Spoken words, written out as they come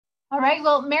All right,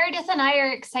 well, Meredith and I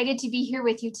are excited to be here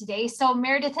with you today. So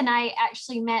Meredith and I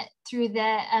actually met through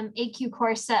the AQ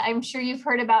course that I'm sure you've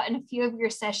heard about in a few of your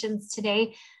sessions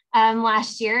today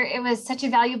last year. It was such a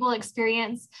valuable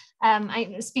experience.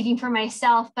 I'm speaking for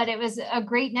myself, but it was a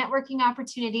great networking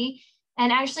opportunity.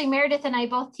 And actually, Meredith and I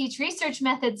both teach research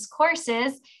methods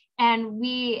courses, and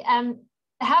we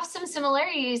have some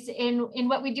similarities in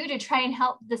what we do to try and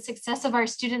help the success of our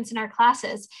students in our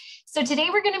classes. So today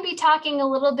we're going to be talking a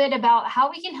little bit about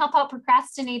how we can help out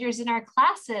procrastinators in our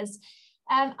classes.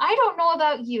 I don't know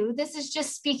about you, this is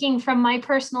just speaking from my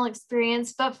personal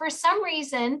experience, but for some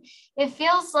reason, it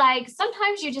feels like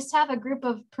sometimes you just have a group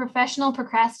of professional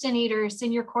procrastinators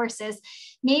in your courses.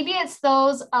 Maybe it's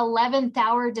those 11th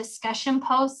hour discussion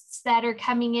posts that are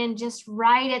coming in just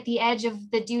right at the edge of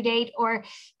the due date, or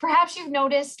perhaps you've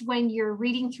noticed when you're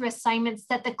reading through assignments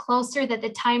that the closer that the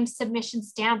time submission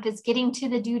stamp is getting to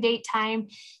the due date time,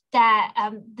 that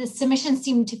the submissions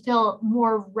seem to feel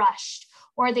more rushed,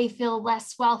 or they feel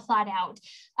less well thought out.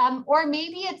 Or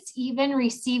maybe it's even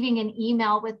receiving an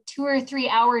email with 2 or 3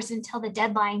 hours until the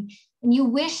deadline, and you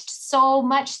wished so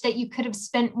much that you could have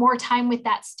spent more time with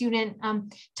that student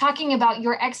talking about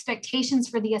your expectations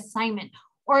for the assignment,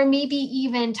 or maybe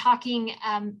even talking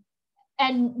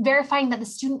and verifying that the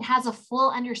student has a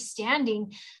full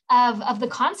understanding of the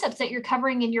concepts that you're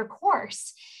covering in your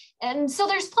course. And so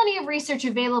there's plenty of research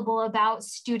available about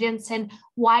students and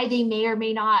why they may or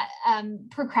may not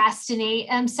procrastinate.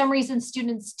 Some reasons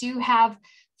students do have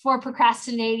for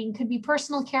procrastinating could be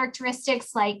personal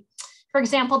characteristics, like, for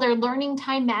example, their learning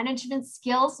time management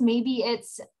skills. Maybe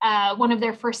it's one of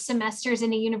their first semesters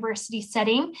in a university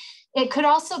setting. It could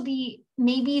also be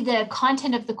maybe the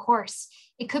content of the course.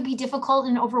 It could be difficult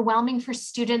and overwhelming for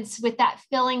students. With that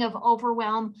feeling of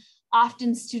overwhelm,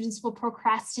 often students will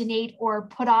procrastinate or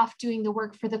put off doing the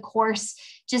work for the course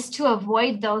just to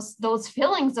avoid those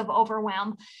feelings of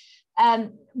overwhelm.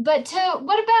 But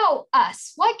what about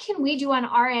us? What can we do on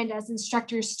our end as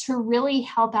instructors to really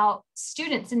help out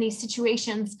students in these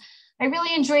situations? I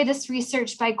really enjoy this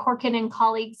research by Corkin and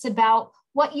colleagues about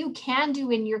what you can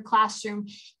do in your classroom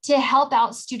to help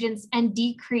out students and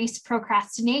decrease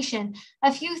procrastination.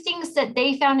 A few things that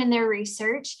they found in their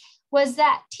research was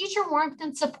that teacher warmth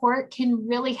and support can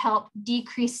really help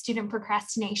decrease student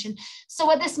procrastination. So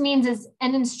what this means is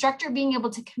an instructor being able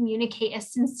to communicate a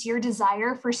sincere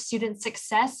desire for student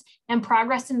success and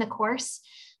progress in the course.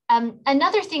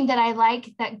 Another thing that I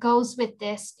like that goes with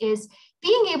this is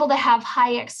being able to have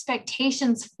high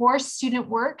expectations for student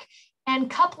work,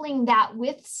 and coupling that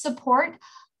with support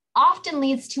often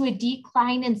leads to a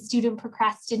decline in student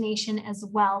procrastination as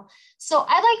well. So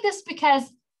I like this because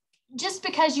just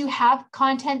because you have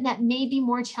content that may be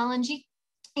more challenging,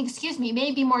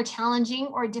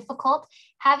 or difficult,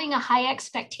 having a high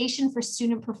expectation for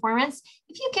student performance,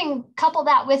 if you can couple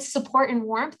that with support and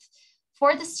warmth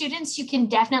for the students, you can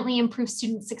definitely improve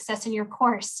student success in your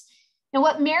course. Now,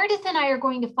 what Meredith and I are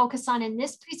going to focus on in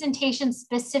this presentation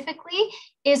specifically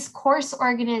is course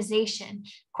organization.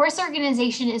 Course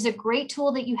organization is a great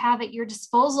tool that you have at your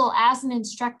disposal as an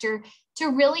instructor to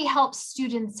really help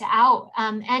students out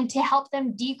and to help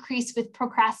them decrease with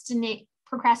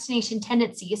procrastination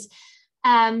tendencies.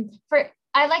 I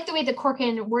like the way that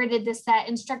Corkin worded this, that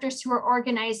instructors who are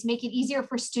organized make it easier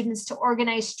for students to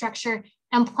organize, structure,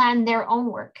 and plan their own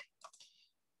work.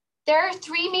 There are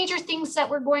 3 major things that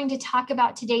we're going to talk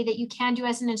about today that you can do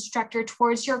as an instructor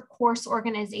towards your course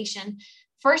organization.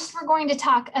 First, we're going to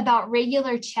talk about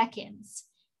regular check-ins.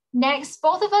 Next,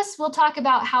 both of us will talk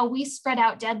about how we spread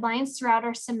out deadlines throughout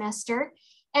our semester.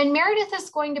 And Meredith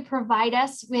is going to provide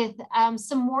us with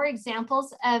some more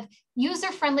examples of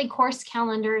user-friendly course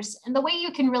calendars and the way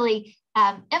you can really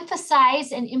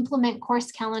emphasize and implement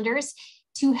course calendars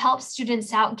to help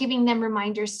students out, giving them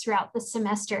reminders throughout the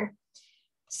semester.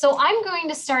 So I'm going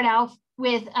to start out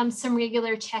with some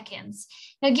regular check-ins.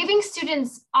 Now, giving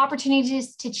students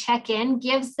opportunities to check in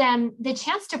gives them the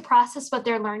chance to process what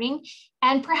they're learning,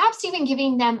 and perhaps even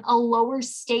giving them a lower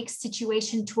stakes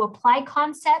situation to apply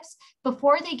concepts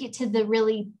before they get to the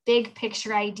really big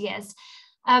picture ideas.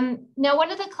 Now,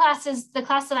 one of the class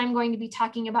that I'm going to be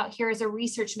talking about here is a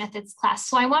research methods class.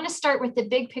 So I want to start with the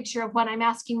big picture of what I'm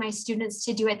asking my students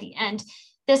to do at the end.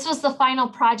 This was the final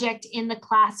project in the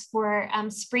class for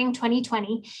spring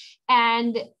 2020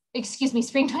 and,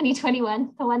 spring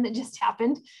 2021, the one that just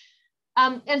happened.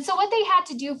 And so what they had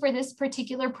to do for this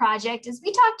particular project is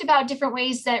we talked about different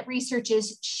ways that research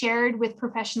is shared with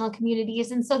professional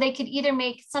communities. And so they could either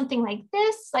make something like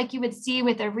this, like you would see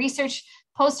with a research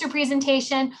poster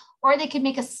presentation, or they could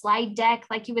make a slide deck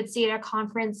like you would see at a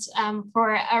conference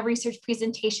for a research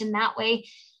presentation that way.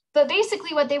 But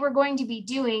basically what they were going to be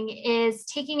doing is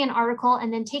taking an article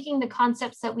and then taking the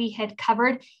concepts that we had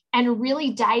covered and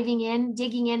really diving in,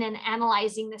 digging in and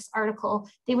analyzing this article.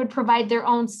 They would provide their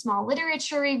own small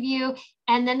literature review,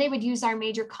 and then they would use our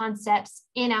major concepts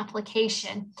in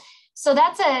application. So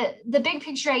that's the big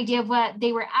picture idea of what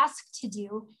they were asked to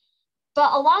do.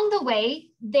 But along the way,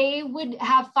 they would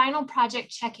have final project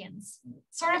check-ins,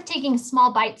 sort of taking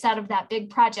small bites out of that big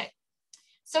project.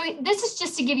 So this is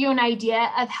just to give you an idea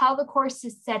of how the course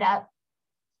is set up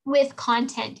with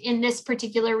content in this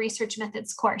particular research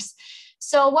methods course.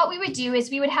 So what we would do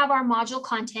is we would have our module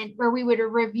content where we would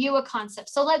review a concept.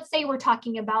 So let's say we're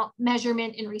talking about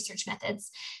measurement in research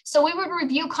methods. So we would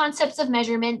review concepts of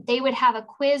measurement. They would have a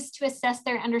quiz to assess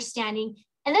their understanding.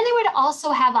 And then they would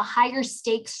also have a higher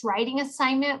stakes writing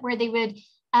assignment where they would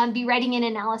be writing an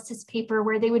analysis paper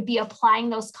where they would be applying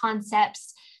those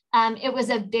concepts. It was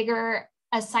a bigger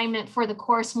assignment for the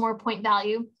course, more point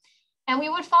value. And we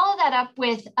would follow that up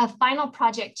with a final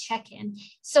project check-in.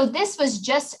 So this was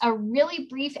just a really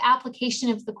brief application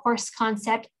of the course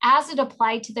concept as it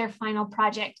applied to their final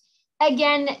project.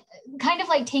 Again, kind of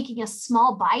like taking a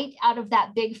small bite out of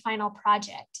that big final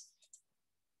project.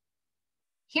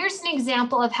 Here's an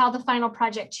example of how the final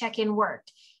project check-in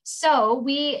worked. So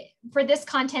for this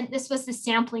content, this was the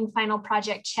sampling final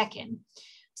project check-in.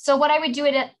 So what I would do,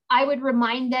 I would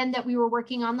remind them that we were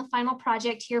working on the final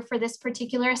project here for this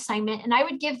particular assignment, and I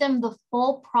would give them the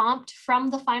full prompt from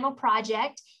the final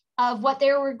project of what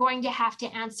they were going to have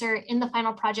to answer in the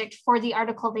final project for the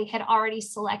article they had already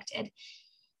selected.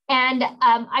 And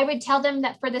I would tell them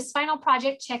that for this final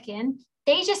project check-in,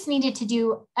 they just needed to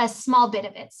do a small bit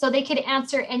of it. So they could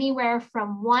answer anywhere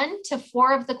from 1 to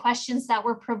 4 of the questions that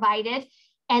were provided,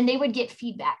 and they would get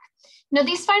feedback. Now,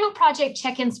 these final project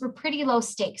check-ins were pretty low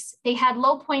stakes. They had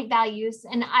low point values,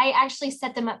 and I actually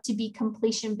set them up to be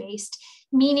completion-based,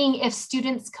 meaning if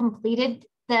students completed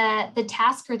the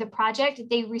task or the project,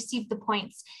 they received the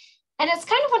points. And it's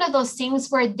kind of one of those things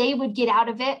where they would get out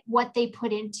of it what they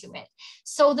put into it.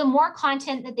 So the more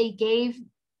content that they gave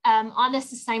on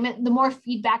this assignment, the more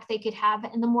feedback they could have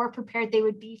and the more prepared they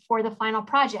would be for the final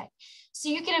project. So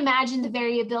you can imagine the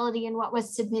variability in what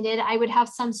was submitted. I would have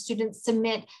some students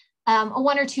submit a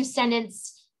 1 or 2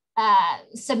 sentence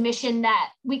submission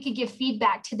that we could give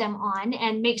feedback to them on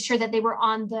and make sure that they were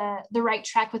on the right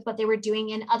track with what they were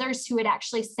doing, and others who would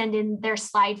actually send in their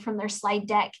slide from their slide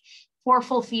deck for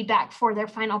full feedback for their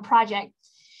final project.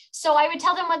 So I would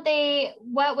tell them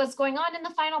what was going on in the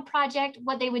final project,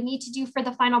 what they would need to do for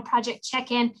the final project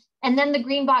check-in, and then the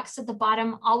green box at the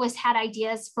bottom always had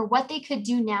ideas for what they could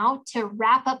do now to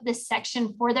wrap up this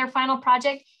section for their final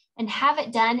project and have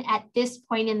it done at this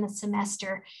point in the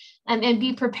semester, and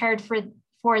be prepared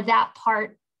for that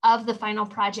part of the final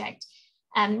project,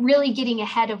 really getting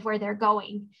ahead of where they're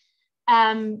going.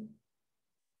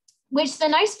 Which the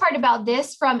nice part about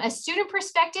this from a student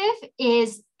perspective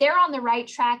is they're on the right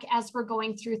track as we're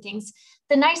going through things.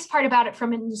 The nice part about it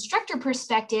from an instructor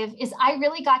perspective is I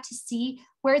really got to see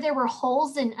where there were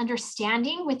holes in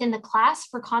understanding within the class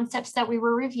for concepts that we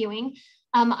were reviewing.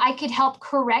 I could help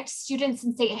correct students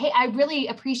and say, hey, I really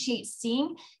appreciate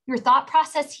seeing your thought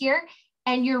process here,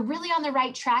 and you're really on the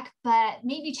right track, but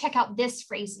maybe check out this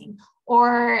phrasing,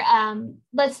 or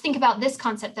let's think about this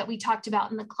concept that we talked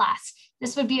about in the class.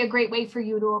 This would be a great way for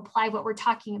you to apply what we're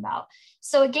talking about.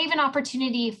 So it gave an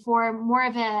opportunity for more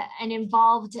of an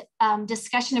involved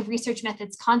discussion of research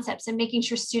methods concepts and making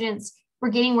sure students were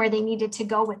getting where they needed to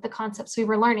go with the concepts we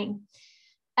were learning.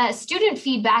 Student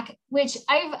feedback, which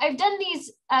I've done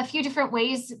these a few different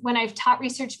ways when I've taught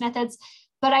research methods,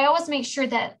 but I always make sure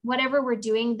that whatever we're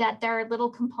doing, that there are little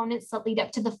components that lead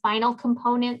up to the final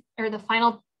component or the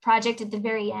final project at the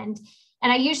very end.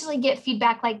 And I usually get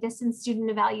feedback like this in student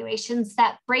evaluations,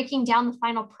 that breaking down the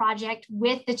final project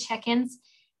with the check-ins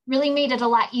really made it a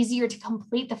lot easier to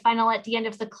complete the final at the end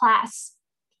of the class.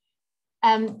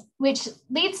 Which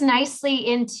leads nicely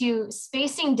into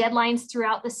spacing deadlines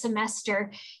throughout the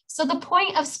semester. So the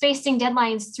point of spacing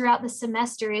deadlines throughout the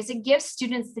semester is it gives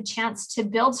students the chance to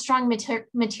build strong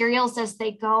materials as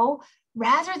they go,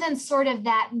 rather than sort of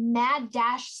that mad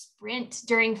dash sprint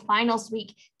during finals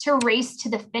week to race to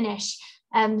the finish.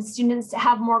 Students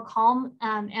have more calm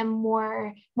and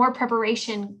more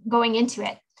preparation going into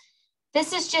it.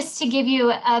 This is just to give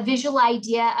you a visual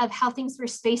idea of how things were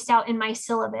spaced out in my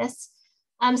syllabus.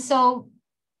 So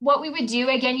what we would do,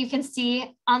 again, you can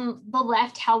see on the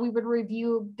left how we would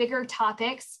review bigger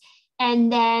topics.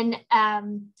 And then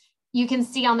you can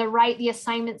see on the right the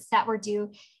assignments that were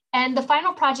due. And the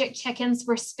final project check-ins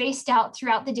were spaced out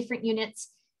throughout the different units.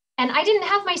 And I didn't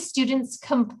have my students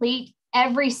complete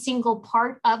every single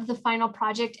part of the final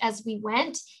project as we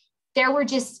went. There were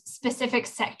just specific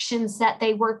sections that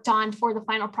they worked on for the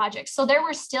final project. So there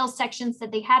were still sections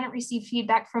that they hadn't received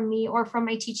feedback from me or from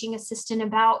my teaching assistant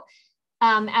about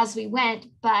as we went,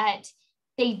 but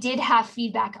they did have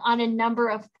feedback on a number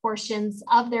of portions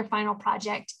of their final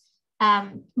project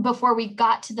before we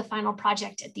got to the final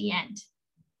project at the end.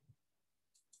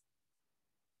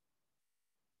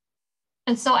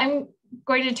 And so I'm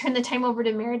going to turn the time over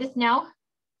to Meredith now.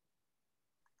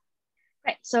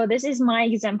 Right, so this is my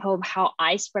example of how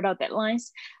I spread out deadlines.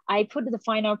 I put the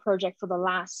final project for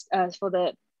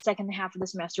the second half of the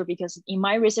semester because in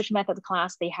my research method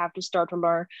class, they have to start to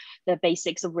learn the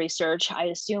basics of research. I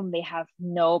assume they have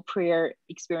no previous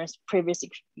experience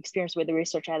with the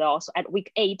research at all. So at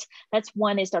week 8, that's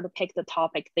when they start to pick the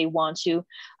topic they want to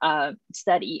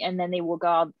study, and then they will go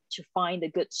out to find a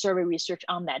good survey research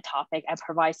on that topic. I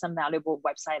provide some valuable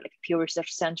website like Pew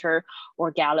Research Center or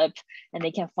Gallup, and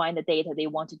they can find the data they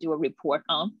want to do a report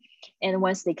on. And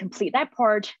once they complete that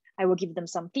part, I will give them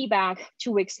some feedback.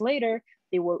 2 weeks later,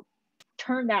 they will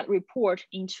turn that report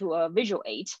into a visual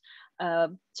aid.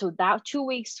 So that 2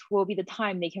 weeks will be the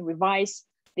time they can revise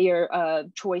their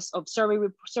choice of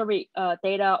survey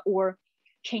data or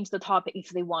change the topic if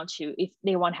they want to. If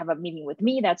they want to have a meeting with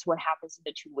me, that's what happens in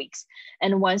the 2 weeks.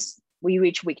 And once we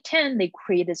reach week 10, they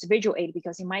create this visual aid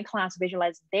because in my class,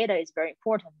 visualizing data is very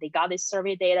important. They got this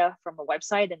survey data from a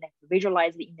website and they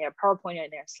visualize it in their PowerPoint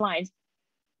and their slides.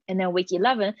 And then week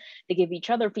 11, they give each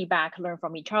other feedback, learn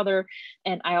from each other.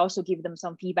 And I also give them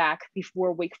some feedback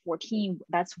before week 14.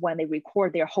 That's when they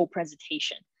record their whole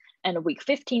presentation. And week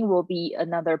 15 will be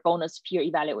another bonus peer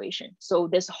evaluation. So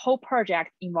this whole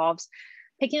project involves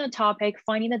picking a topic,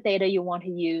 finding the data you want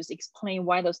to use, explain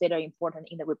why those data are important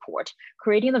in the report,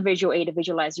 creating the visual aid to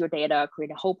visualize your data,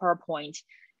 create a whole PowerPoint,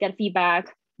 get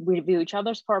feedback, review each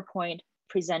other's PowerPoint,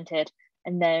 present it,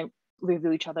 and then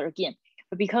review each other again.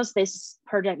 But because this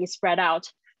project is spread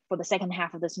out for the second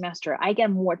half of the semester, I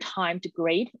get more time to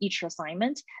grade each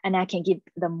assignment and I can give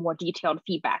them more detailed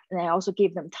feedback. And I also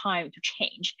give them time to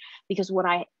change because what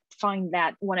I find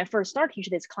that when I first start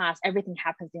teaching this class, everything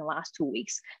happens in the last 2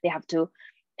 weeks. They have to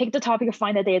pick the topic,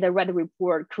 find the data, read the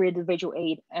report, create the visual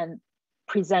aid, and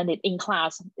present it in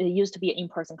class. It used to be an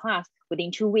in-person class.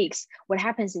 Within 2 weeks, what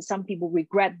happens is some people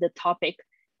regret the topic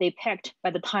they picked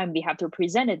by the time they have to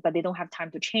present it, but they don't have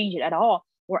time to change it at all.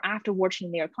 Or after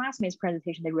watching their classmates'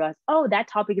 presentation, they realize, oh, that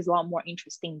topic is a lot more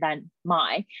interesting than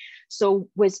mine. So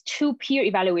with 2 peer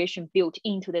evaluation built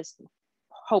into this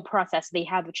whole process, they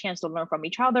have the chance to learn from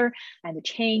each other and to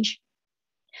change.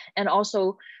 And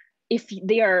also, if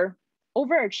they are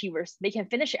overachievers, they can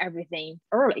finish everything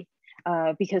early.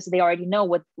 Because they already know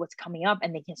what's coming up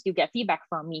and they can still get feedback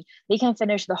from me. They can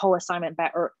finish the whole assignment by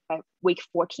week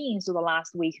 14. So the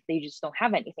last week, they just don't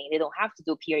have anything. They don't have to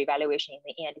do peer evaluation in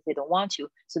the end if they don't want to.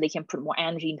 So they can put more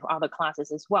energy into other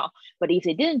classes as well. But if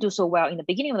they didn't do so well in the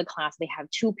beginning of the class, they have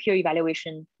 2 peer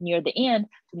evaluation near the end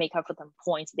to make up for the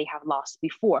points they have lost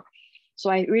before. So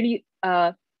I really,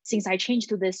 since I changed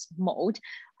to this mode,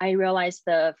 I realized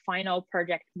the final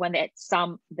project, when they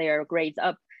sum their grades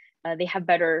up, they have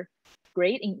better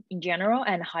grade in general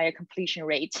and higher completion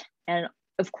rate. And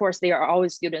of course, there are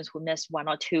always students who miss 1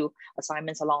 or 2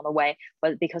 assignments along the way,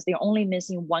 but because they're only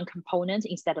missing 1 component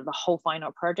instead of the whole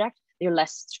final project, they're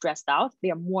less stressed out.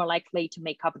 They are more likely to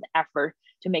make up the effort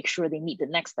to make sure they meet the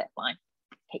next deadline.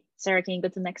 Okay, Sarah, can you go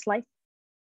to the next slide?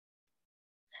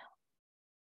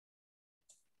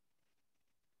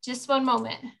 Just one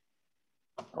moment.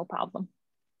 No problem.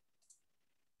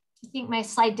 I think my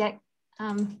slide deck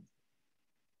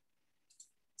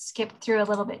skipped through a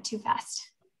little bit too fast.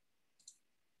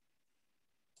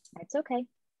 That's okay.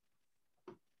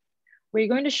 We're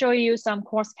going to show you some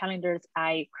course calendars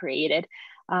I created.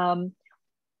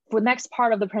 For the next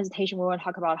part of the presentation, we want to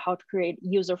talk about how to create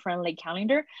user-friendly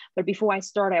calendar. But before I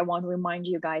start, I want to remind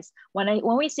you guys, when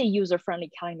we say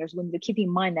user-friendly calendars, we need to keep in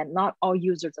mind that not all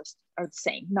users are the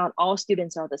same. Not all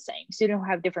students are the same. Students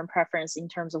have different preference in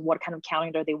terms of what kind of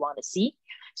calendar they want to see.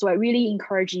 So I really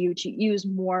encourage you to use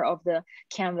more of the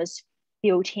Canvas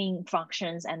built-in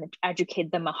functions and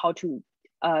educate them on how to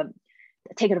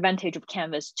take advantage of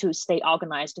Canvas to stay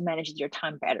organized, to manage your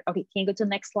time better. Okay, can you go to the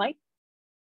next slide?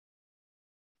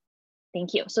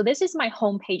 Thank you. So this is my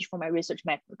homepage for my research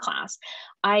method class.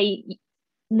 I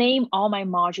name all my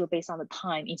modules based on the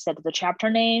time instead of the chapter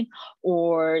name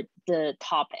or the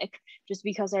topic, just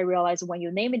because I realized when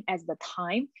you name it as the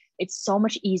time, it's so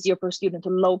much easier for a student to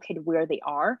locate where they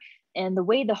are. And the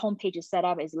way the homepage is set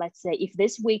up is, let's say if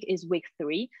this week is week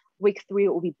 3, week 3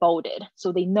 will be bolded.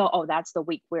 So they know, oh, that's the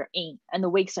week we're in. And the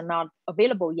weeks are not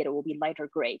available yet, it will be lighter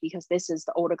gray because this is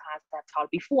the older class that I've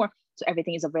taught before. So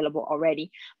everything is available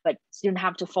already, but students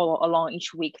have to follow along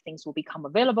each week. Things will become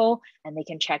available and they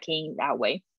can check in that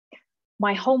way.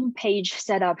 My homepage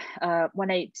setup, when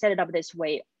I set it up this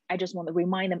way, I just want to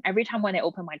remind them every time when I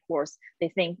open my course, they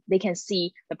think they can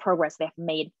see the progress they've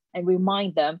made and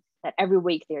remind them that every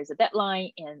week there's a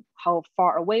deadline and how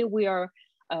far away we are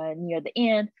near the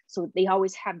end. So they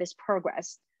always have this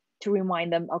progress to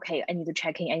remind them, okay, I need to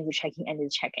check in, I need to check in, I need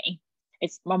to check in.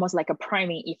 It's almost like a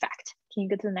priming effect. Can you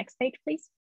go to the next page, please?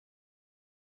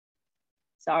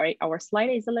 Sorry, our slide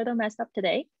is a little messed up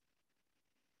today.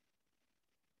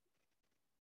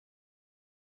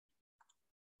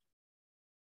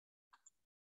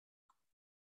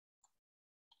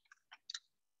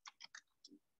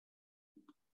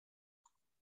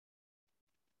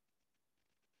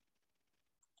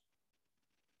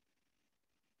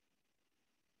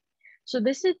 So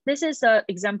this is an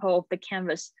example of the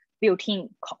Canvas built-in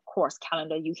course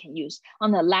calendar you can use.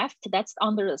 On the left, that's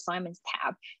under the assignments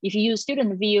tab. If you use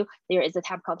student view, there is a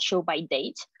tab called show by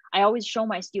date. I always show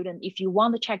my student if you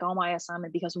want to check all my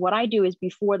assignment, because what I do is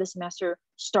before the semester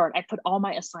start, I put all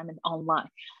my assignment online.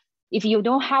 If you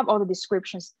don't have all the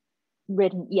descriptions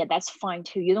written, yeah, that's fine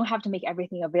too. You don't have to make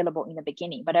everything available in the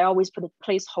beginning, but I always put a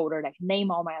placeholder, like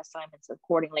name all my assignments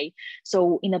accordingly.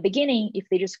 So in the beginning, if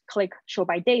they just click show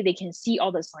by date, they can see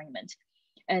all the assignments.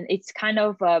 And it's kind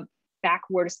of a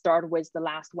backward start with the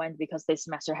last one because this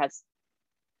semester has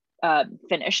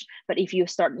finished. But if you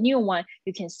start a new one,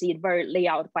 you can see it very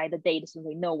layout by the date so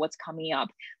they know what's coming up.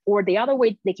 Or the other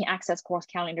way they can access course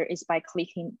calendar is by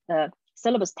clicking the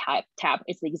syllabus tab.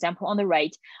 It's the example on the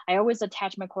right. I always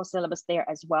attach my course syllabus there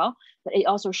as well, but it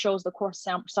also shows the course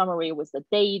summary with the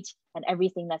date and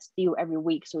everything that's due every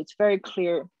week. So it's very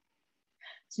clear.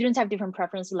 Students have different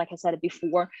preferences, like I said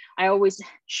before. I always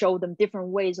show them different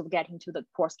ways of getting to the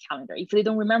course calendar. If they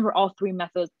don't remember all 3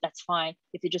 methods, that's fine.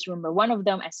 If they just remember one of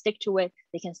them and stick to it,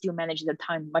 they can still manage their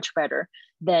time much better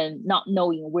than not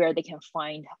knowing where they can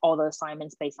find all the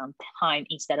assignments based on time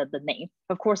instead of the name.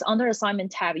 Of course, under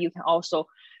assignment tab, you can also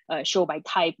show by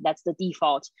type. That's the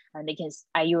default. And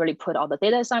I usually put all the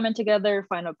data assignment together,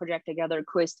 final project together,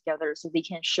 quiz together, so they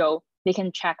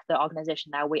can check the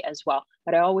organization that way as well.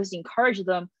 But I always encourage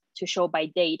them to show by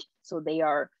date so they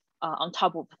are on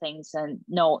top of things and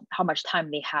know how much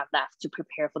time they have left to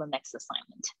prepare for the next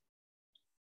assignment.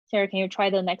 Sarah, can you try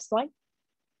the next slide?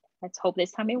 Let's hope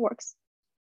this time it works.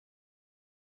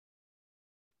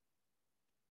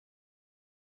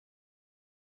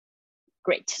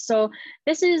 Great. So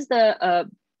this is the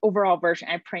overall version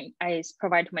I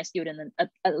provide to my student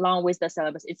along with the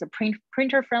syllabus. It's a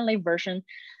printer-friendly version.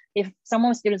 If some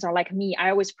of the students are like me, I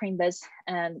always print this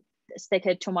and stick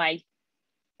it to my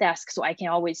desk so I can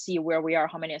always see where we are,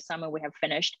 how many assignments we have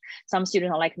finished. Some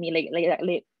students are like me,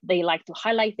 they like to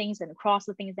highlight things and cross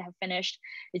the things they have finished.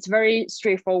 It's very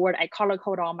straightforward. I color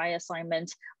code all my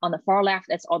assignments. On the far left,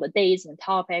 that's all the dates and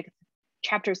topic,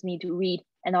 chapters need to read,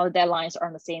 and all the deadlines are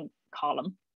in the same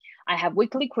column. I have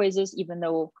weekly quizzes, even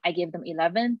though I give them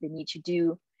 11, they need to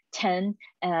do 10.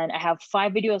 And I have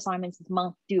 5 video assignments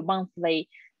due monthly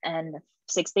and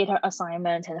 6 data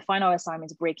assignments, and the final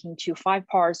assignments break into 5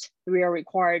 parts. 3 are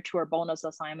required, 2 are bonus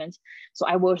assignments. So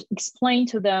I will explain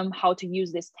to them how to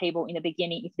use this table in the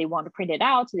beginning. If they want to print it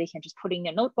out, they can just put in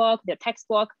their notebook, their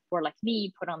textbook, or like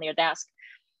me, put on their desk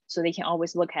so they can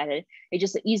always look at it. It's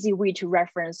just an easy way to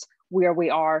reference where we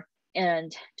are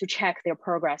and to check their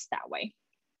progress that way.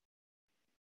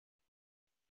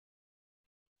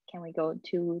 Can we go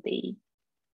to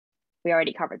we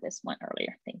already covered this one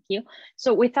earlier, thank you.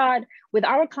 So we thought with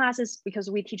our classes,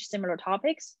 because we teach similar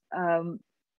topics,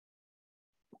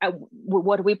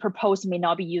 what we propose may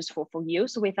not be useful for you.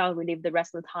 So we thought we leave the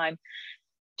rest of the time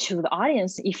to the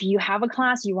audience. If you have a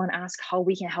class, you want to ask how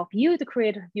we can help you to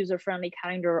create a user-friendly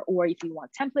calendar, or if you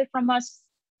want a template from us,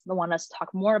 you want us to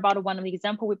talk more about one of the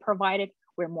examples we provided,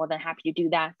 we're more than happy to do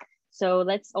that. So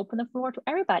let's open the floor to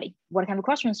everybody. What kind of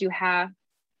questions you have?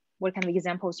 What kind of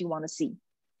examples you want to see?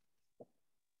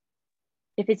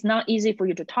 If it's not easy for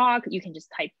you to talk, you can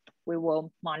just type. We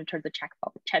will monitor the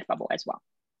chat bubble as well.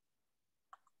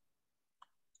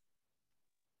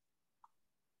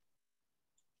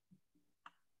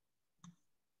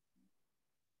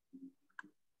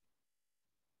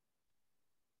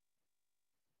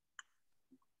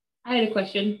 I had a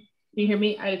question. Can you hear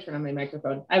me? I had to turn on my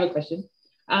microphone. I have a question.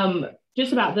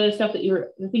 Just about the stuff that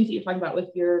the things that you're talking about with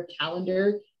your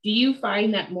calendar. Do you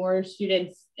find that more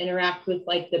students interact with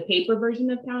like the paper version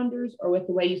of calendars or with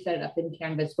the way you set it up in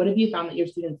Canvas? What have you found that your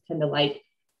students tend to like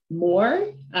more.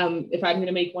 If I'm going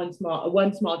to make one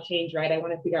small change, right, I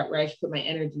want to figure out where I should put my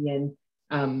energy in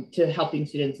to helping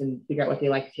students and figure out what they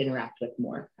like to interact with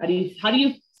more. How do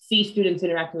you see students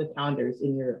interacting with calendars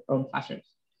in your own classrooms?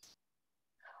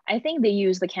 I think they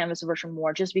use the Canvas version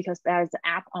more just because there's an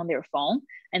app on their phone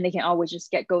and they can always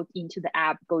just go into the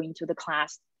app, go into the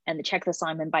class and check the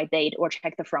assignment by date or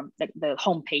check the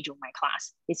home page of my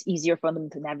class. It's easier for them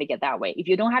to navigate that way. If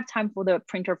you don't have time for the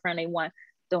printer friendly one,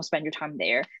 don't spend your time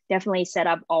there. Definitely set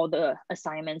up all the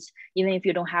assignments. Even if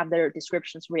you don't have their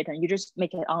descriptions written, you just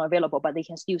make it unavailable, but they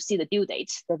can still see the due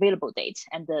dates, the available dates,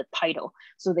 and the title.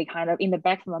 So they kind of, in the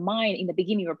back of the mind, in the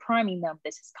beginning, you're priming them,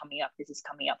 this is coming up, this is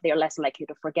coming up. They're less likely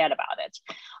to forget about it.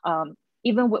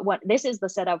 Even with what this is the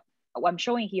setup, what I'm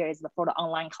showing here is for the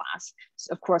online class.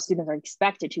 So of course, students are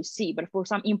expected to see, but for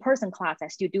some in-person class, I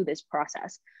still do this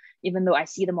process. Even though I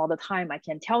see them all the time, I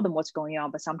can tell them what's going on,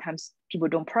 but sometimes people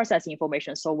don't process the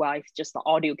information so well, it's just the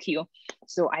audio cue.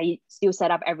 So I still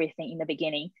set up everything in the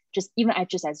beginning, just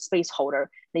as a space holder.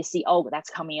 They see, oh,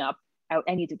 that's coming up.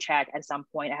 I need to check at some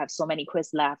point. I have so many quiz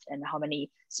left and how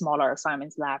many smaller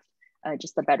assignments left,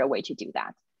 just a better way to do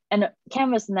that. And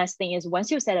Canvas, nice thing is once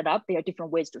you set it up, there are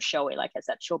different ways to show it. Like I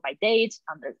said, show by date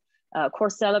on the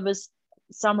course syllabus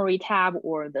summary tab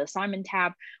or the assignment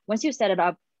tab. Once you set it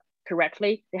up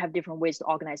correctly, they have different ways to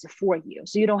organize it for you.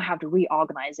 So you don't have to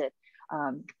reorganize it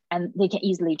and they can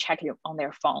easily check it on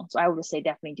their phone. So I would say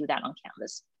definitely do that on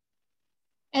Canvas.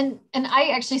 And I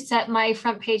actually set my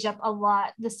front page up a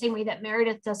lot the same way that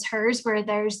Meredith does hers, where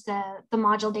there's the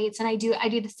module dates. And I do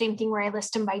the same thing where I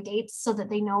list them by dates so that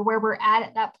they know where we're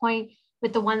at that point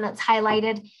with the one that's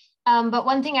highlighted. But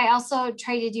one thing I also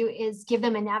try to do is give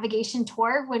them a navigation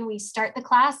tour when we start the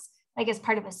class, like as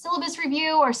part of a syllabus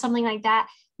review or something like that.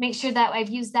 Make sure that I've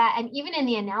used that. And even in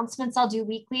the announcements I'll do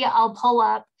weekly, I'll pull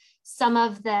up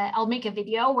I'll make a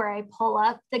video where I pull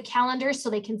up the calendar so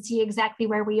they can see exactly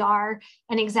where we are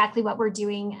and exactly what we're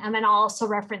doing. And I'll also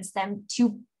reference them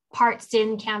to parts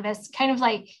in Canvas, kind of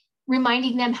like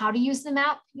reminding them how to use the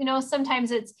map. You know,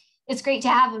 sometimes it's great to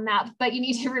have a map, but you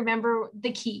need to remember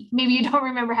the key. Maybe you don't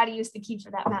remember how to use the key for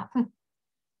that map.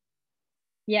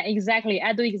 Yeah, exactly.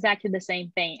 I do exactly the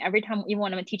same thing. Every time, even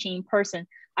when I'm teaching in person,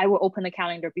 I will open the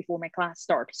calendar before my class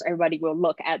starts. So everybody will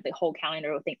look at the whole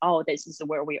calendar and think, oh, this is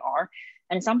where we are.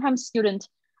 And sometimes students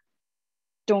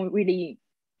don't really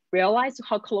realize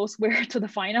how close we're to the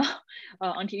final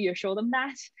until you show them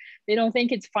that. They don't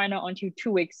think it's final until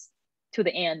 2 weeks to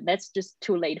the end. That's just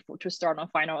too late to start on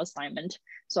final assignment.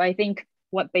 So I think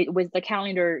with the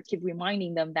calendar, keep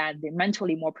reminding them that they're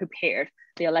mentally more prepared.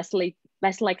 They're less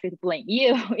likely to blame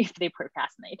you if they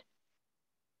procrastinate.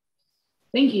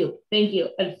 Thank you.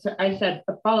 I just had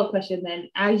a follow-up question then.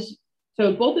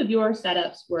 So both of your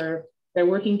setups they're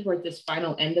working towards this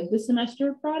final end of the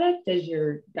semester product as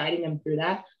you're guiding them through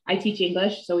that. I teach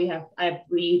English, so I have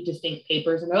 3 distinct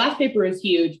papers, and the last paper is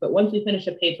huge, but once we finish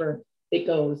a paper, it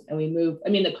goes and we move. I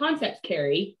mean, the concepts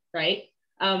carry, right?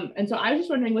 And so I was just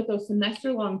wondering with those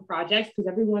semester-long projects,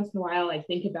 because every once in a while I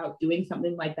think about doing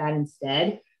something like that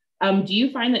instead. Do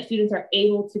you find that students are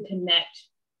able to connect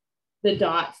the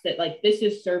dots that like, this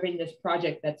is serving this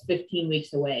project that's 15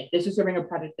 weeks away. This is serving a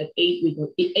project that's 8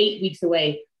 weeks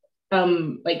away.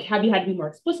 Like, have you had to be more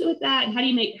explicit with that? And how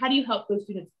do you help those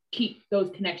students keep those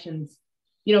connections,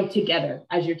 together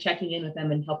as you're checking in with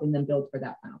them and helping them build for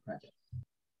that final project?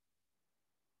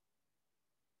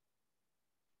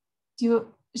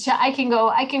 I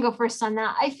can go first on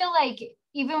that. I feel like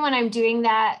even when I'm doing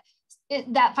that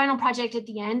final project at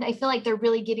the end, I feel like they're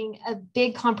really getting a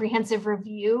big comprehensive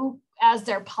review as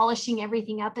they're polishing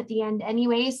everything up at the end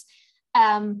anyways,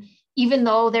 even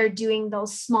though they're doing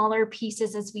those smaller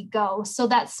pieces as we go. So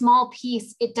that small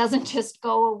piece, it doesn't just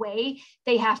go away.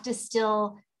 They have to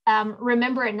still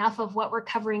remember enough of what we're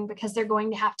covering because they're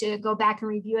going to have to go back and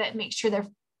review it and make sure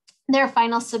their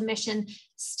final submission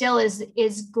still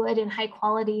is good and high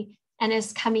quality and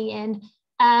is coming in.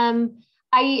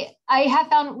 I have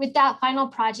found with that final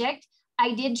project,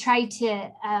 I did try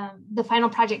to, the final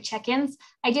project check-ins,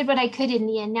 I did what I could in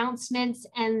the announcements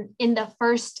and in the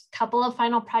first couple of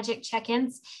final project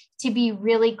check-ins to be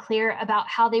really clear about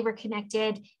how they were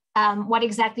connected, what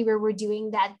exactly we were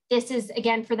doing, that this is,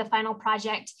 again, for the final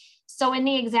project. So in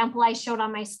the example I showed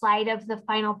on my slide of the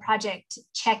final project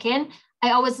check-in,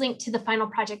 I always link to the final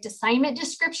project assignment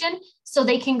description so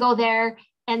they can go there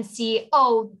and see,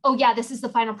 oh yeah, this is the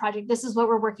final project. This is what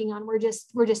we're working on. We're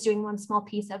just doing one small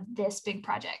piece of this big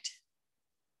project.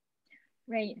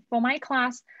 Right. For my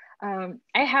class, I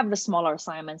have the smaller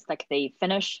assignments, like they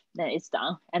finish, then it's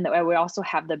done. And we also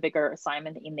have the bigger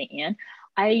assignment in the end.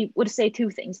 I would say 2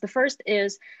 things. The first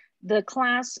is the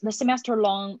semester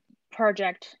long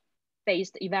project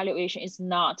based evaluation is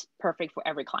not perfect for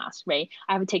every class, right?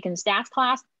 I've taken stats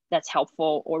class that's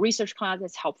helpful, or research class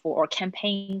that's helpful, or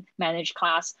campaign managed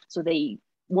class. So they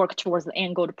work towards the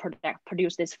end goal to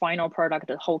produce this final product,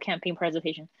 the whole campaign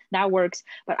presentation. That works,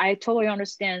 but I totally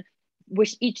understand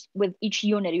with each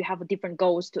unit, you have different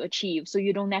goals to achieve. So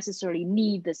you don't necessarily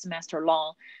need the semester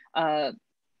long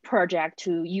project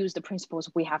to use the principles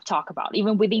we have talked about.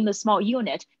 Even within the small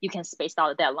unit, you can space out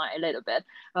the deadline a little bit.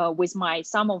 With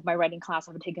some of my writing class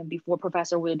I've taken before,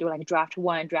 professor will do like draft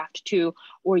 1, draft 2,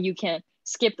 or you can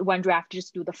skip one draft,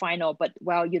 just do the final, but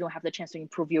you don't have the chance to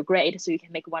improve your grade, so you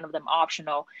can make one of them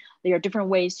optional. There are different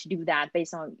ways to do that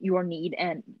based on your need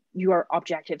and your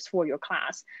objectives for your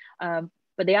class.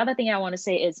 But the other thing I want to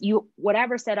say is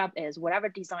whatever setup is, whatever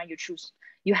design you choose,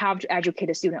 you have to educate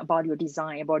the student about your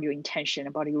design, about your intention,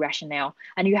 about your rationale.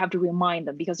 And you have to remind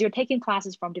them, because you're taking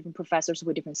classes from different professors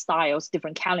with different styles,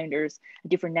 different calendars,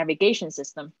 different navigation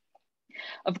system.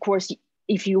 Of course,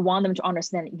 if you want them to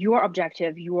understand your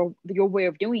objective, your way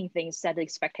of doing things, set the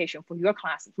expectation for your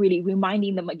class, really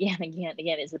reminding them again and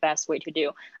again is the best way to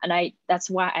do. And that's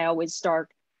why I always start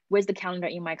with the calendar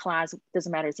in my class.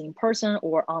 Doesn't matter if it's in person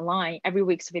or online. Every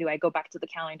week's video, I go back to the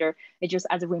calendar. It's just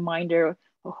as a reminder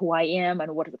of who I am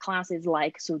and what the class is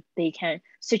like, so they can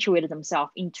situate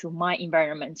themselves into my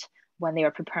environment when they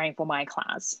are preparing for my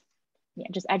class. Yeah,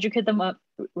 just educate them up,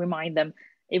 remind them.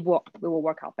 It will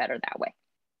work out better that way.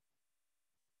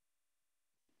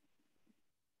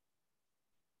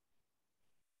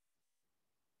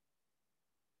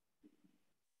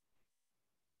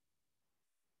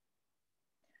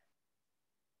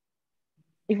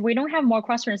 If we don't have more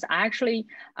questions, I actually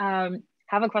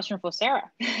have a question for Sarah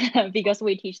because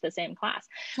we teach the same class.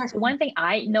 Sure. So one thing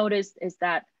I noticed is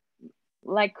that,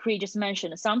 like Cree just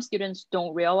mentioned, some students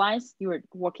don't realize you're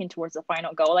working towards the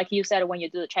final goal. Like you said, when you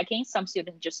do the check-in, some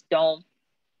students just don't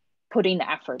put in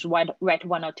the effort to write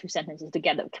 1 or 2 sentences to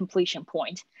get the completion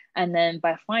point. And then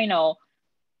by final,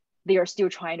 they are still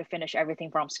trying to finish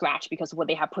everything from scratch because what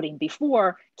they have put in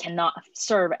before cannot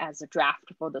serve as a draft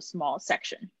for the small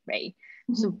section, right?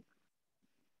 Mm-hmm. So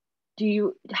do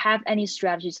you have any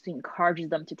strategies to encourage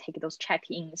them to take those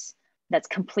check-ins, that's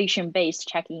completion-based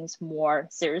check-ins, more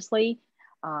seriously,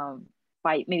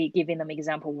 by maybe giving them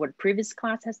example what previous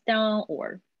class has done,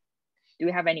 or do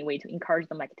you have any way to encourage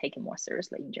them, like, take it more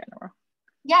seriously in general?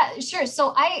 Yeah, sure.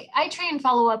 So I try and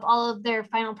follow up all of their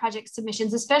final project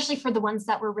submissions, especially for the ones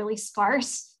that were really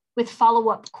sparse, with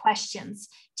follow-up questions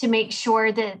to make sure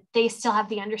that they still have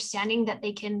the understanding that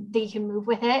they can move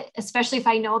with it, especially if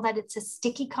I know that it's a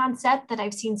sticky concept that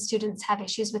I've seen students have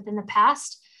issues with in the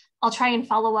past. I'll try and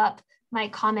follow up my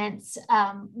comments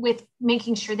with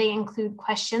making sure they include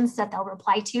questions that they'll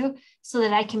reply to, so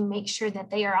that I can make sure that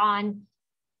they are on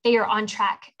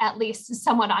track, at least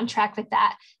somewhat on track with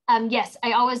that. Yes,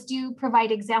 I always do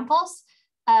provide examples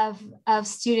of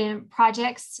student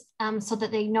projects so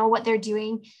that they know what they're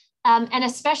doing. And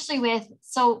especially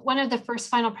so one of the first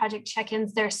final project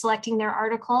check-ins, they're selecting their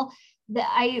article, that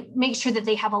I make sure that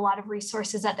they have a lot of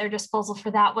resources at their disposal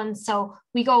for that one. So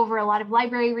we go over a lot of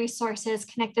library resources,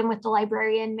 connect them with the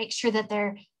librarian, make sure that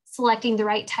they're selecting the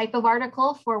right type of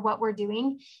article for what we're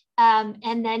doing.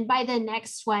 And then by the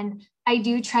next one, I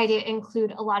do try to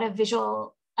include a lot of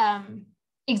visual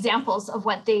examples of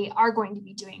what they are going to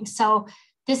be doing. So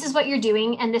this is what you're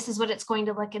doing, and this is what it's going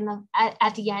to look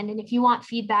at the end. And if you want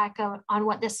feedback on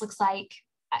what this looks like,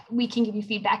 we can give you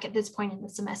feedback at this point in the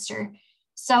semester.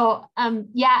 So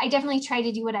yeah, I definitely try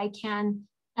to do what I can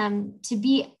to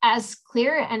be as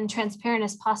clear and transparent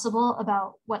as possible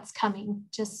about what's coming,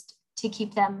 just to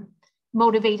keep them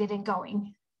motivated and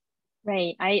going.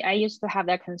 Right. I used to have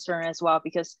that concern as well,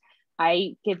 because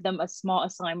I give them a small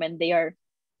assignment. They are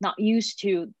not used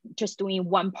to just doing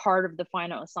one part of the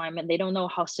final assignment. They don't know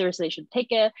how seriously they should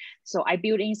take it. So I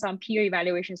build in some peer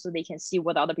evaluation so they can see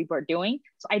what other people are doing.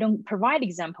 So I don't provide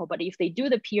example, but if they do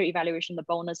the peer evaluation, the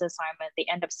bonus assignment, they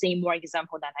end up seeing more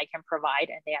example than I can provide,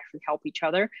 and they actually help each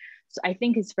other. So I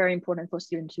think it's very important for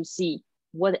students to see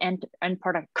what the end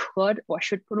product could or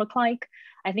should look like.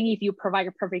 I think if you provide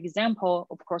a perfect example,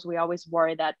 of course, we always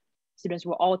worry that students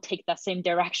will all take that same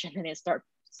direction and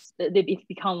they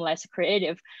become less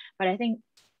creative. But I think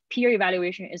peer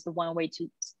evaluation is the one way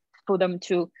for them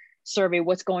to survey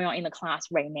what's going on in the class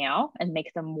right now and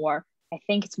make them more, I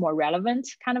think it's more relevant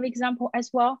kind of example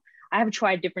as well. I have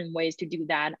tried different ways to do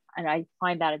that, and I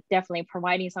find that definitely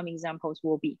providing some examples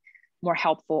will be more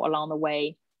helpful along the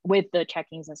way with the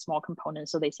check-ins and small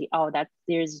components, so they see, oh,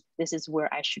 this is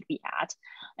where I should be at,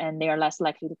 and they are less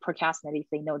likely to procrastinate if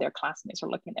they know their classmates are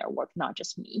looking at their work, not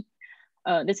just me.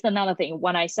 this is another thing.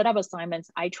 When I set up assignments,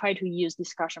 I try to use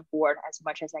discussion board as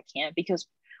much as I can, because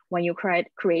when you create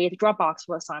Dropbox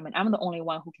for assignment, I'm the only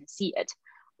one who can see it.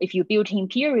 If you build in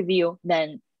peer review,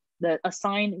 then the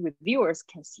assigned reviewers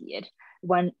can see it.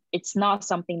 When it's not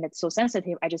something that's so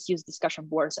sensitive, I just use discussion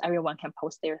boards so everyone can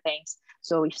post their things.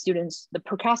 So if students, the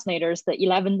procrastinators, the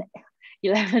 11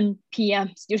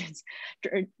 p.m. students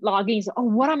log in, so, oh,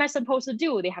 what am I supposed to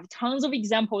do? They have tons of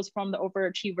examples from the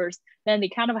overachievers, then they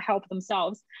kind of help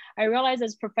themselves. I realize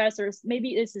as professors,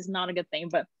 maybe this is not a good thing,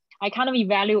 but I kind of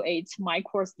evaluate my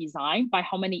course design by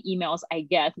how many emails I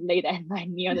get late at night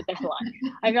near the deadline.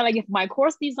 I feel like if my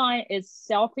course design is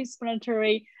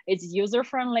self-explanatory, it's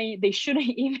user-friendly, they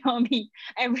shouldn't email me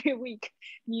every week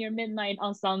near midnight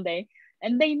on Sunday.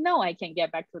 And they know I can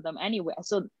get back to them anyway.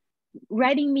 So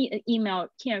writing me an email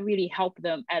can't really help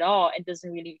them at all. It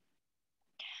doesn't really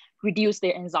reduce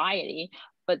their anxiety.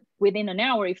 But within an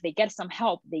hour, if they get some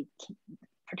help,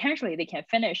 potentially they can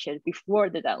finish it before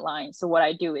the deadline. So what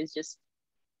I do is just,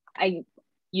 I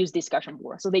use discussion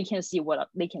board so they can see what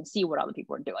other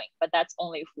people are doing. But that's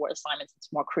only for assignments. It's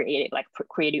more creative, like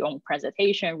create your own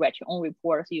presentation, write your own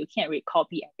report. So you can't really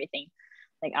copy everything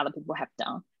like other people have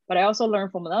done. But I also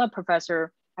learned from another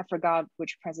professor, I forgot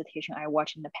which presentation I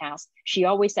watched in the past. She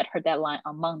always set her deadline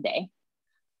on Monday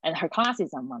and her class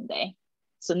is on Monday.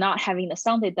 So not having the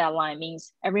Sunday deadline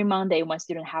means every Monday when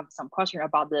students have some question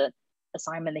about the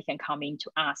assignment, they can come in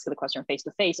to ask the question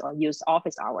face-to-face or use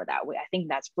office hour that way. I think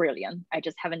that's brilliant. I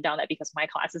just haven't done that because my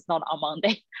class is not on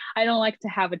Monday. I don't like to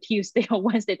have a Tuesday or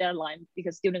Wednesday deadline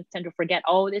because students tend to forget,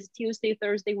 oh, this Tuesday,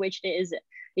 Thursday, which day is it?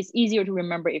 It's easier to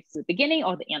remember if it's the beginning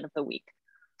or the end of the week.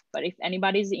 But if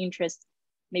anybody's interested,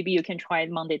 maybe you can try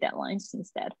Monday deadlines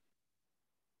instead.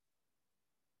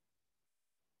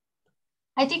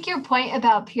 I think your point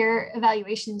about peer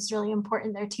evaluation is really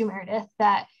important there too, Meredith,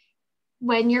 that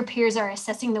when your peers are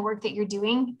assessing the work that you're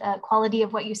doing, the quality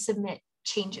of what you submit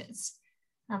changes.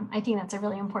 I think that's a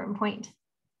really important point.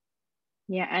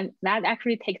 Yeah, and that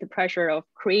actually takes the pressure of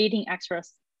creating extra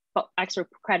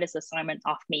credits assignment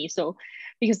off me. So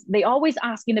because they always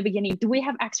ask in the beginning, do we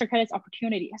have extra credits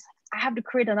opportunities? I have to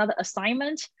create another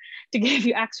assignment to give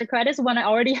you extra credits when I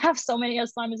already have so many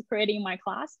assignments created in my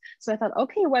class. So I thought,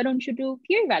 okay, why don't you do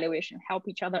peer evaluation, help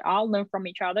each other out, learn from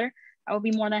each other. I would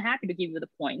be more than happy to give you the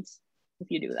points if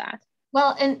you do that.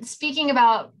 Well, and speaking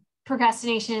about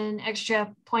procrastination and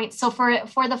extra points, so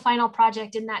for the final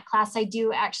project in that class, I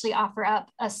do actually offer up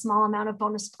a small amount of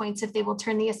bonus points if they will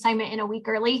turn the assignment in a week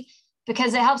early,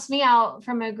 because it helps me out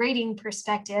from a grading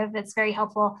perspective. It's very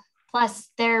helpful. Plus,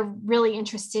 they're really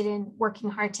interested in working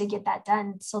hard to get that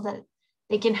done so that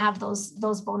they can have those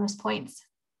bonus points.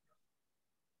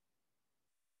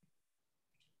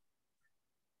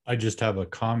 I just have a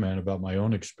comment about my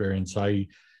own experience. The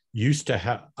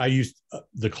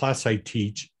class I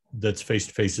teach that's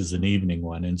face-to-face is an evening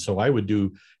one. And so I would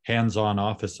do hands-on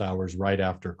office hours right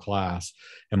after class.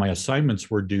 And my assignments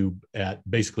were due at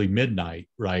basically midnight,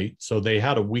 right? So they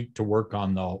had a week to work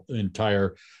on the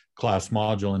entire class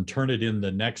module and turn it in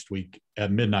the next week at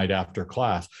midnight after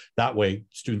class. That way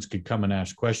students could come and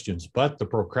ask questions. But the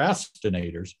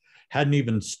procrastinators hadn't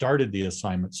even started the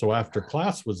assignment. So after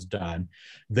class was done,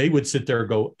 they would sit there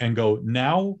and go,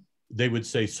 now they would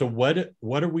say, so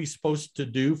what are we supposed to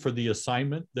do for the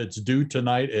assignment that's due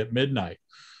tonight at midnight?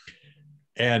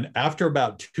 And after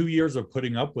about 2 years of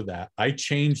putting up with that, I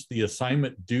changed the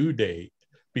assignment due date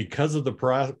because of the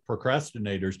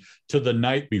procrastinators to the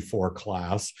night before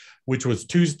class, which was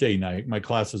Tuesday night. My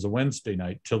class is a Wednesday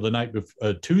night, till the night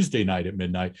before, Tuesday night at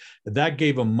midnight. That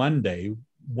gave them Monday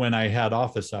when I had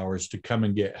office hours to come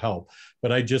and get help.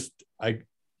 But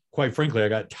quite frankly, I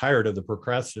got tired of the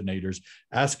procrastinators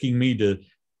asking me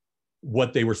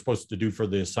what they were supposed to do for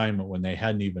the assignment when they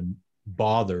hadn't even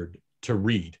bothered to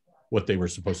read what they were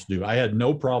supposed to do. I had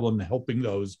no problem helping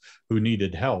those who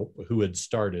needed help, who had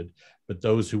started, but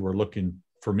those who were looking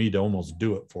for me to almost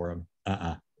do it for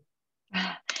them,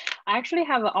 I actually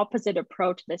have an opposite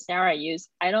approach that Sarah used.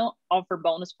 I don't offer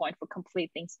bonus point for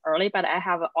complete things early, but I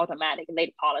have an automatic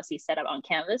late policy set up on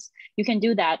Canvas. You can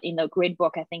do that in the grade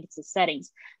book. I think it's the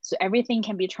settings. So everything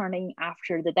can be turned in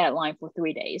after the deadline for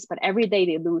 3 days, but every day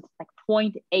they lose like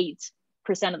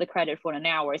 0.8% of the credit for an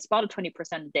hour. It's about 20%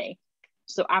 a day.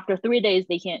 So after 3 days,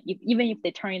 they can, even if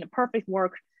they turn in the perfect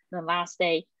work, the last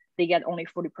day, they get only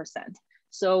 40%.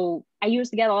 So I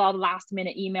used to get a lot of last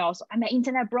minute emails. My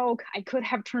internet broke. I could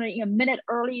have turned it in a minute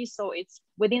early. So it's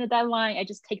within the deadline. I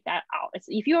just take that out.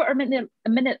 If you're a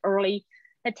minute early,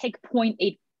 that take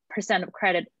 0.8% of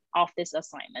credit off this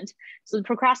assignment. So the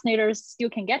procrastinators still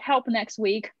can get help next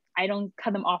week. I don't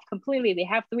cut them off completely. They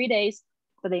have 3 days.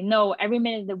 but they know every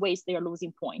minute they waste, they're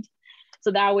losing point.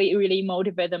 So that way it really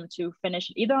motivate them to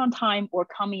finish either on time or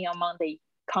come in on Monday,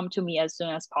 come to me as soon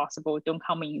as possible. Don't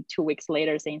come in 2 weeks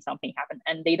later saying something happened.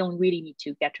 And they don't really need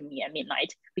to get to me at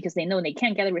midnight because they know they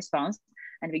can't get a response.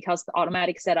 And because the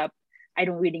automatic setup, I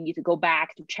don't really need to go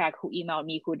back to check who emailed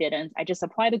me, who didn't. I just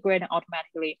apply the grade and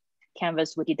automatically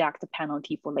Canvas will deduct the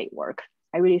penalty for late work.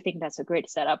 I really think that's a great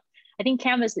setup. I think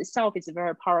Canvas itself is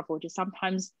very powerful. Just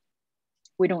sometimes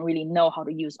we don't really know how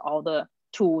to use all the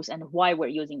tools and why we're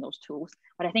using those tools.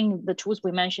 But I think the tools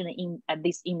we mentioned in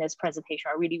this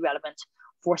presentation are really relevant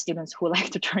for students who like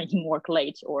to turn in work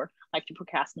late or like to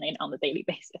procrastinate on a daily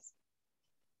basis.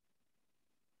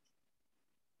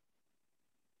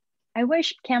 I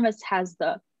wish Canvas has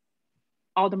the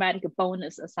automatic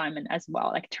bonus assignment as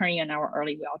well, like turning an hour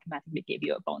early will automatically give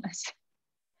you a bonus.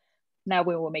 That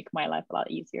way will make my life a lot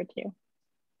easier too.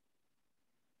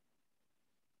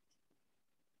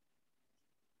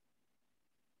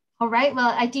 All right,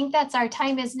 well, I think that's our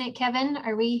time, isn't it, Kevin?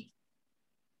 Are we?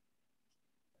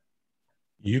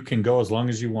 You can go as long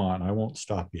as you want. I won't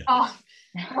stop you. Oh,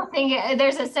 I think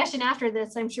there's a session after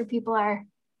this. I'm sure people are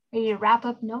ready to wrap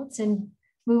up notes and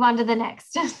move on to the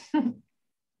next.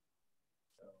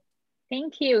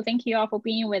 Thank you. Thank you all for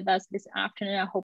being with us this afternoon. I hope